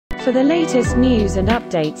For the latest news and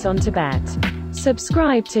updates on Tibet,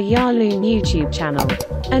 subscribe to Yarloon YouTube channel.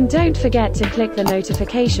 And don't forget to click the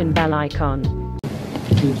notification bell icon.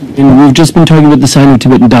 And we've just been talking about the Sino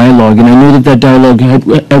Tibetan dialogue, and I know that dialogue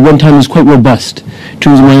at one time was quite robust. In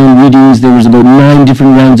terms of my own readings, there was about 9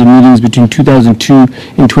 different rounds of meetings between 2002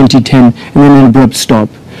 and 2010, and then an abrupt stop.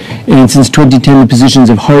 And since 2010, the positions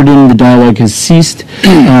have hardened, the dialogue has ceased,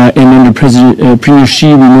 and under Premier Xi,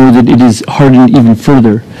 we know that it is hardened even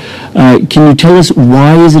further. Can you tell us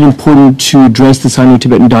why is it important to address the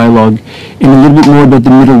Sino-Tibetan dialogue, and a little bit more about the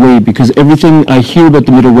middle way? Because everything I hear about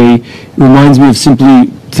the middle way reminds me of simply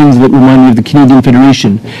things that remind me of the Canadian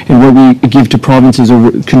Federation and what we give to provinces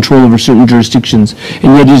over control over certain jurisdictions.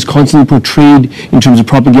 And yet it is constantly portrayed in terms of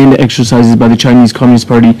propaganda exercises by the Chinese Communist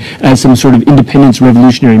Party as some sort of independence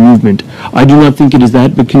revolutionary movement. I do not think it is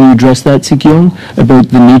that, but can you address that, Sikyong, about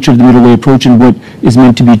the nature of the middle way approach and what is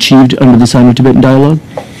meant to be achieved under the Sino-Tibetan dialogue?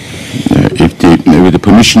 With the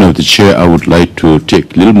permission of the chair, I would like to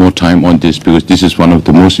take a little more time on this, because this is one of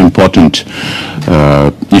the most important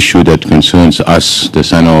issue that concerns us, the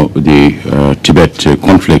Sino-Tibet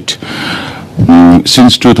conflict.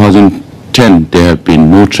 Since 2010, there have been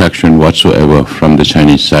no traction whatsoever from the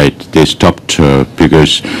Chinese side. They stopped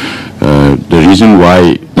because the reason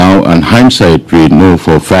why, now in hindsight, we know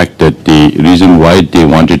for a fact that the reason why they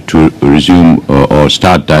wanted to resume or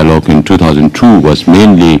start dialogue in 2002 was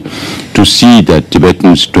mainly to see that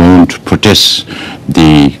Tibetans don't protest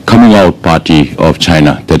the coming out party of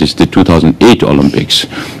China, that is the 2008 Olympics.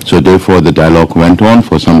 So therefore the dialogue went on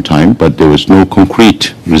for some time, but there was no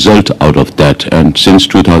concrete result out of that, and since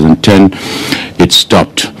 2010 it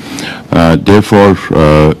stopped. Therefore,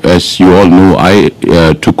 as you all know, I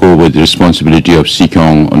took over the responsibility of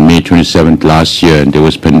Sikyong on May 27th last year, and there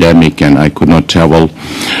was pandemic and I could not travel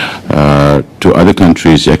to other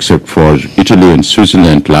countries except for Italy and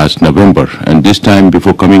Switzerland last November. And this time,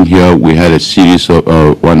 before coming here, we had a series of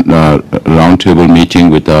one roundtable meeting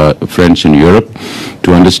with our friends in Europe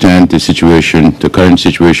to understand the situation, the current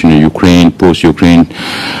situation in Ukraine, post-Ukraine,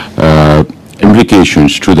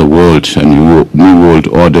 implications to the world and new world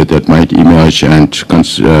order that might emerge,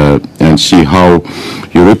 and see how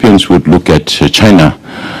Europeans would look at China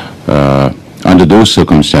under those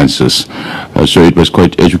circumstances. So it was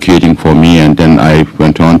quite educating for me, and then I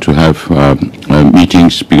went on to have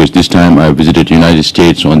meetings, because this time I visited the United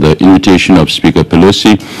States on the invitation of Speaker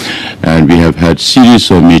Pelosi, and we have had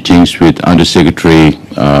series of meetings with Undersecretary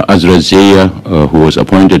Azra Zeya, who was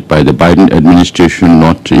appointed by the Biden administration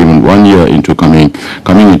not even 1 year into coming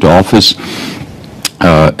into office.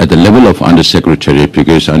 At the level of undersecretary,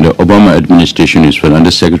 because under Obama administration it was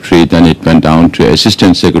undersecretary, then it went down to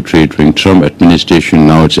assistant secretary during Trump administration.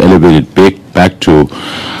 Now it's elevated back to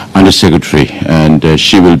undersecretary, and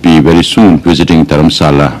she will be very soon visiting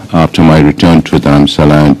Dharamsala after my return to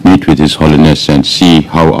Dharamsala, and meet with His Holiness and see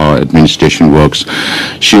how our administration works.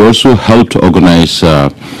 She also helped organize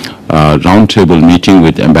roundtable meeting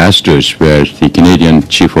with ambassadors, where the Canadian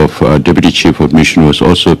Deputy Chief of Mission was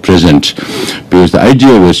also present, because the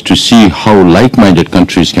idea was to see how like-minded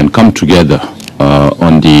countries can come together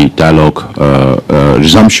on the dialogue,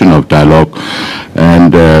 resumption of dialogue.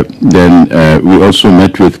 And then we also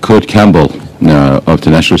met with Kurt Campbell of the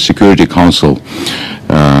National Security Council,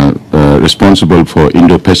 responsible for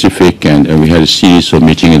Indo-Pacific, and we had a series of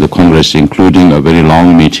meetings in the Congress, including a very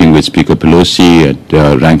long meeting with Speaker Pelosi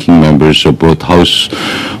and ranking members of both House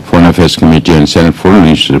Foreign Affairs Committee and Senate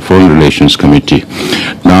Foreign Relations Committee.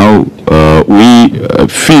 Now, we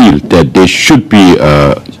feel that there should be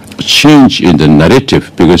a change in the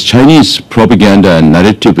narrative, because Chinese propaganda and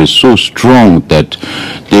narrative is so strong that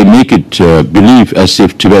they make it believe as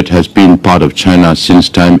if Tibet has been part of China since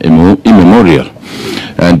time immemorial.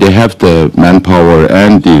 And they have the manpower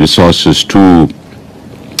and the resources to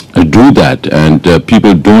do that, and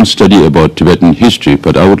people don't study about Tibetan history.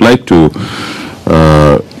 But I would like to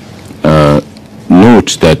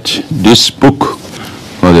note that this book,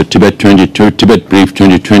 or the Tibet Brief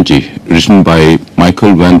 2020, written by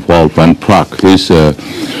Michael Van Praag,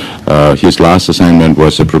 his last assignment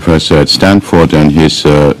was a professor at Stanford, and his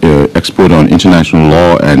expert on international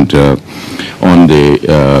law and on the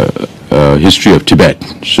history of Tibet.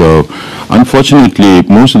 So unfortunately,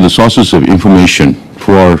 most of the sources of information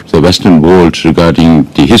for the Western world regarding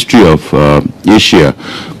the history of Asia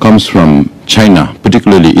comes from China,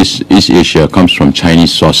 particularly East Asia, comes from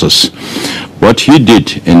Chinese sources. What he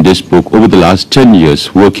did in this book over the last 10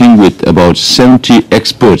 years, working with about 70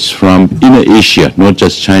 experts from inner Asia, not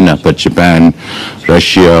just China, but Japan,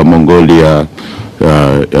 Russia, Mongolia,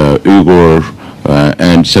 Uyghur,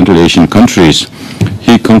 and Central Asian countries,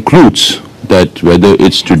 he concludes that whether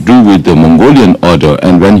it's to do with the Mongolian order,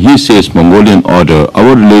 and when he says Mongolian order,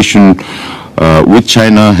 our relation with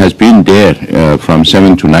China has been there from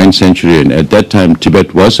 7th to 9th century, and at that time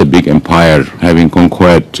Tibet was a big empire, having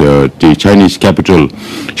conquered the Chinese capital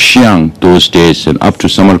Xi'an those days and up to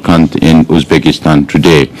Samarkand in Uzbekistan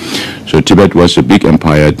today. So Tibet was a big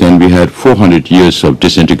empire. Then we had 400 years of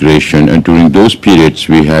disintegration, and during those periods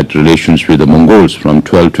we had relations with the Mongols from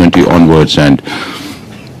 1220 onwards, and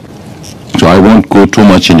so I won't go too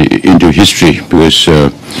much into history, because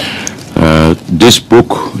this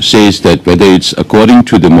book says that whether it's according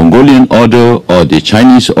to the Mongolian order or the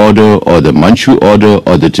Chinese order or the Manchu order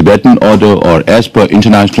or the Tibetan order or as per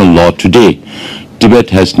international law today, Tibet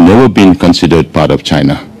has never been considered part of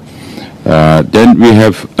China. Then we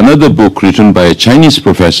have another book written by a Chinese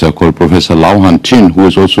professor called Professor Lau Han-tin, who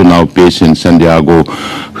is also now based in San Diego.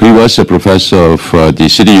 He was a professor of the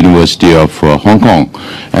City University of Hong Kong,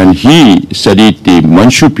 and he studied the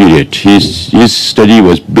Manchu period. His study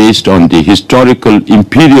was based on the historical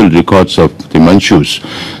imperial records of the Manchus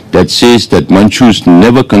that says that Manchus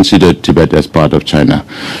never considered Tibet as part of China.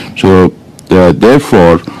 So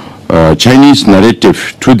therefore, Chinese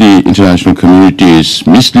narrative to the international community is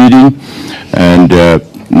misleading, and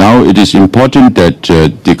now it is important that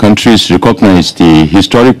the countries recognize the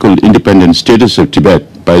historical independent status of Tibet.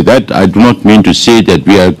 By that, I do not mean to say that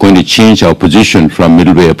we are going to change our position from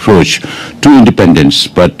middle way approach to independence,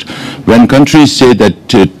 but when countries say that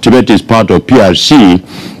Tibet is part of PRC,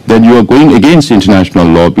 then you are going against international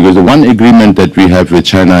law, because the one agreement that we have with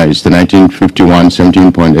China is the 1951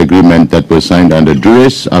 17-point agreement that was signed under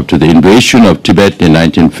duress after the invasion of Tibet in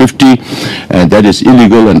 1950, and that is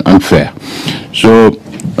illegal and unfair. So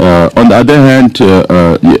on the other hand,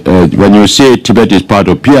 when you say Tibet is part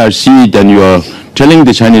of PRC, then you are telling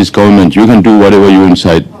the Chinese government you can do whatever you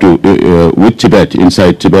inside do with Tibet,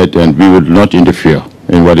 inside Tibet, and we will not interfere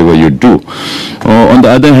in whatever you do. On the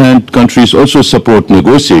other hand, countries also support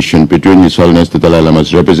negotiation between His Holiness the Dalai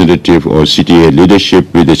Lama's representative or CTA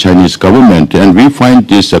leadership with the Chinese government, and we find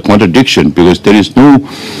this a contradiction, because there is no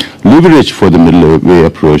leverage for the middle way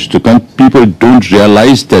approach. People don't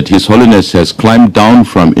realize that His Holiness has climbed down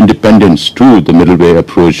from independence to the middle way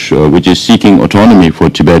approach, which is seeking autonomy for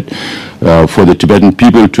Tibet, for the Tibetan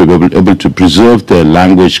people to be able to preserve their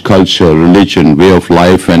language, culture, religion, way of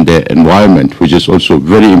life, and their environment, which is also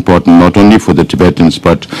very important not only for the Tibetans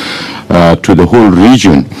but to the whole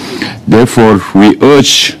region. Therefore, we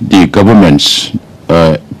urge the governments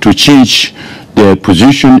to change their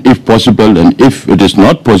position if possible, and if it is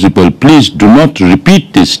not possible, please do not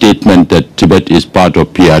repeat this statement that Tibet is part of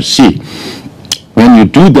PRC. When you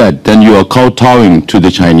do that, then you are kowtowing to the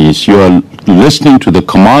Chinese. You are listening to the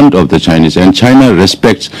command of the Chinese, and China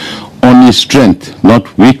respects only strength,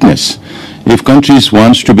 not weakness. If countries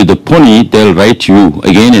want to be the pony, they'll write you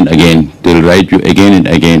again and again. They'll write you again and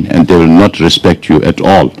again, and they will not respect you at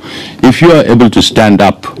all. If you are able to stand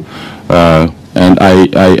up, and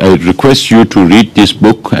I request you to read this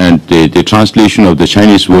book, and the translation of the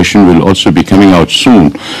Chinese version will also be coming out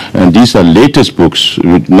soon. And these are latest books.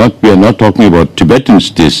 We are not talking about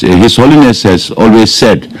Tibetans. His Holiness has always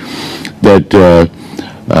said that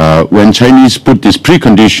when Chinese put this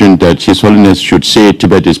precondition that His Holiness should say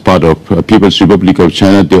Tibet is part of People's Republic of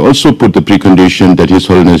China, they also put the precondition that His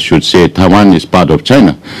Holiness should say Taiwan is part of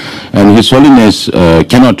China. And His Holiness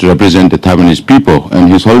cannot represent the Taiwanese people. And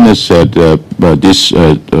His Holiness said this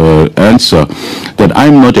answer, that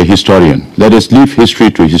I'm not a historian. Let us leave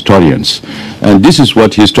history to historians. And this is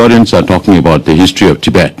what historians are talking about, the history of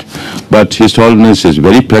Tibet. But His Holiness is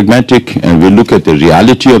very pragmatic, and we look at the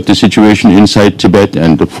reality of the situation inside Tibet.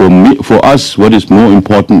 And for us, what is more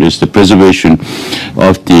important is the preservation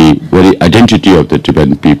of the very identity of the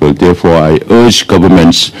Tibetan people. Therefore, I urge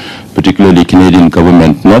governments, particularly Canadian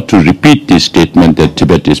government, not to repeat this statement that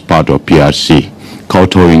Tibet is part of PRC,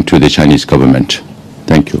 kowtowing to the Chinese government.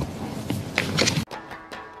 Thank you.